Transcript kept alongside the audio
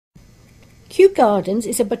Kew Gardens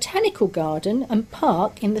is a botanical garden and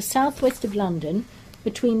park in the southwest of London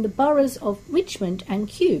between the boroughs of Richmond and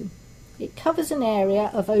Kew. It covers an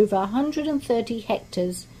area of over 130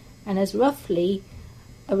 hectares and has roughly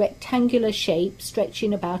a rectangular shape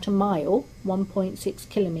stretching about a mile, 1.6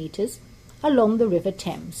 kilometres, along the River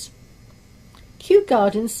Thames. Kew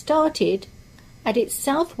Gardens started at its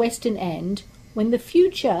southwestern end when the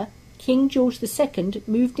future King George II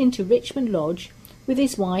moved into Richmond Lodge with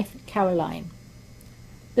his wife Caroline.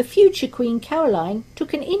 The future Queen Caroline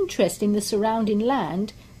took an interest in the surrounding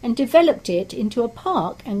land and developed it into a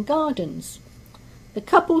park and gardens. The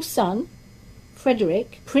couple's son,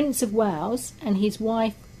 Frederick, Prince of Wales, and his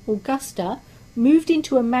wife Augusta moved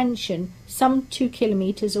into a mansion some 2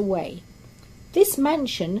 kilometres away. This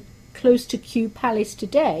mansion, close to Kew Palace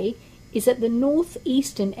today, is at the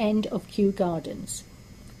north-eastern end of Kew Gardens.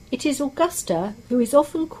 It is Augusta who is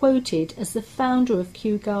often quoted as the founder of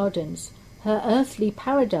Kew Gardens, her earthly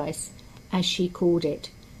paradise, as she called it.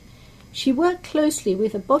 She worked closely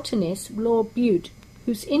with a botanist, Lord Bute,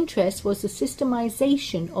 whose interest was the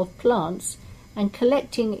systemization of plants and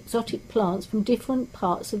collecting exotic plants from different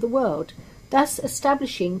parts of the world, thus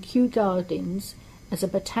establishing Kew Gardens as a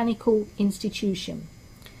botanical institution.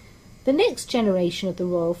 The next generation of the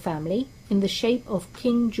royal family, in the shape of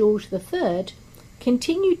King George III,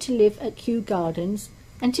 continued to live at Kew Gardens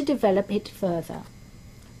and to develop it further.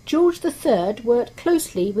 George III worked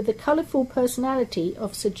closely with the colourful personality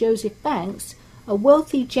of Sir Joseph Banks, a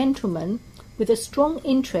wealthy gentleman with a strong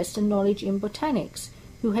interest and knowledge in botanics,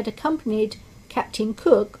 who had accompanied Captain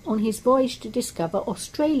Cook on his voyage to discover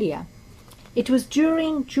Australia. It was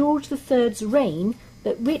during George III's reign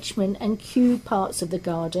that Richmond and Kew parts of the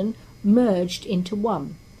garden merged into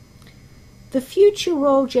one. The future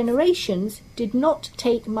royal generations did not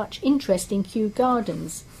take much interest in Kew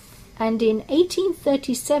Gardens, and in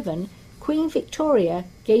 1837 Queen Victoria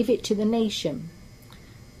gave it to the nation.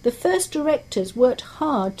 The first directors worked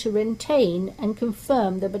hard to maintain and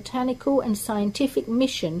confirm the botanical and scientific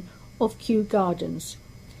mission of Kew Gardens.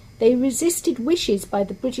 They resisted wishes by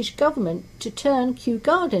the British government to turn Kew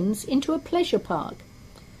Gardens into a pleasure park.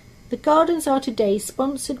 The gardens are today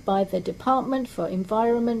sponsored by the Department for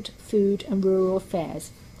Environment, Food and Rural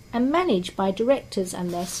Affairs and managed by directors and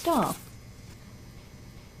their staff.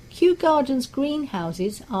 Kew Gardens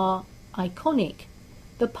greenhouses are iconic.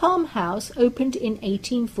 The Palm House opened in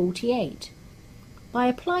 1848. By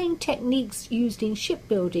applying techniques used in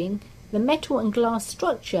shipbuilding, the metal and glass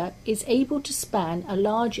structure is able to span a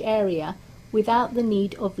large area without the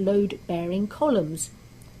need of load-bearing columns.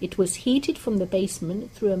 It was heated from the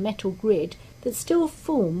basement through a metal grid that still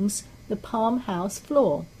forms the Palm House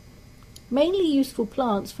floor. Mainly useful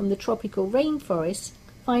plants from the tropical rainforests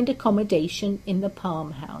find accommodation in the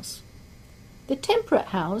Palm House. The Temperate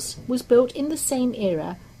House was built in the same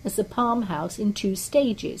era as the Palm House in 2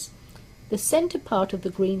 stages. The centre part of the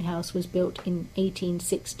greenhouse was built in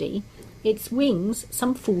 1860, its wings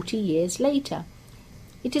some 40 years later.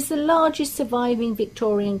 It is the largest surviving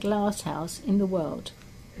Victorian glasshouse in the world.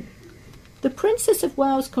 The Princess of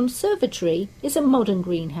Wales Conservatory is a modern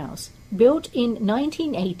greenhouse, built in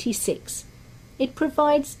 1986. It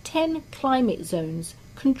provides 10 climate zones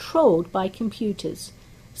controlled by computers.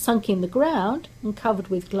 Sunk in the ground and covered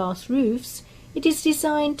with glass roofs, it is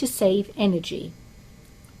designed to save energy.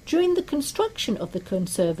 During the construction of the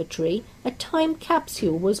conservatory, a time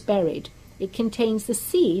capsule was buried. It contains the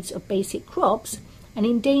seeds of basic crops and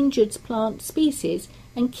endangered plant species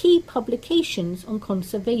and key publications on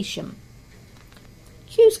conservation.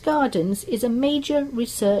 Kew Gardens is a major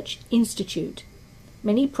research institute.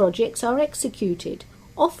 Many projects are executed,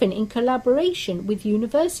 often in collaboration with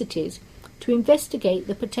universities, to investigate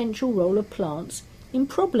the potential role of plants in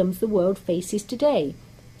problems the world faces today,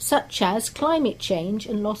 such as climate change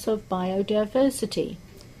and loss of biodiversity.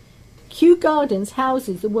 Kew Gardens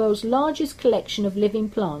houses the world's largest collection of living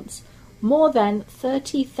plants, more than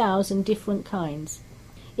 30,000 different kinds.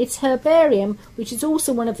 Its herbarium, which is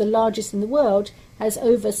also one of the largest in the world, has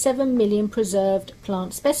over 7 million preserved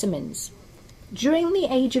plant specimens. During the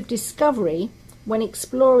Age of Discovery, when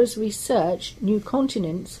explorers researched new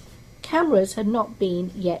continents, cameras had not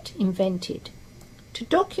been yet invented. To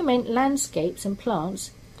document landscapes and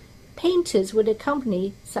plants, painters would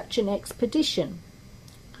accompany such an expedition.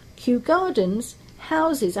 Kew Gardens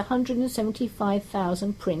houses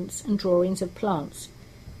 175,000 prints and drawings of plants.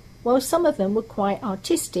 While some of them were quite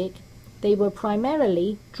artistic, they were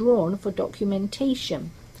primarily drawn for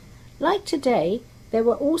documentation. Like today, there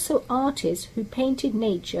were also artists who painted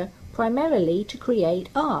nature primarily to create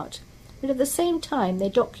art, but at the same time they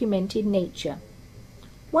documented nature.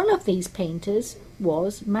 One of these painters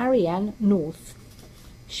was Marianne North.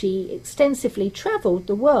 She extensively travelled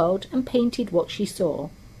the world and painted what she saw.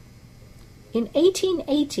 In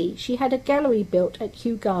 1880, she had a gallery built at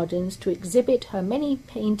Kew Gardens to exhibit her many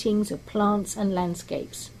paintings of plants and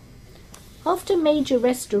landscapes. After major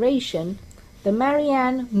restoration, the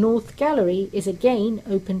Marianne North Gallery is again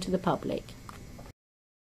open to the public.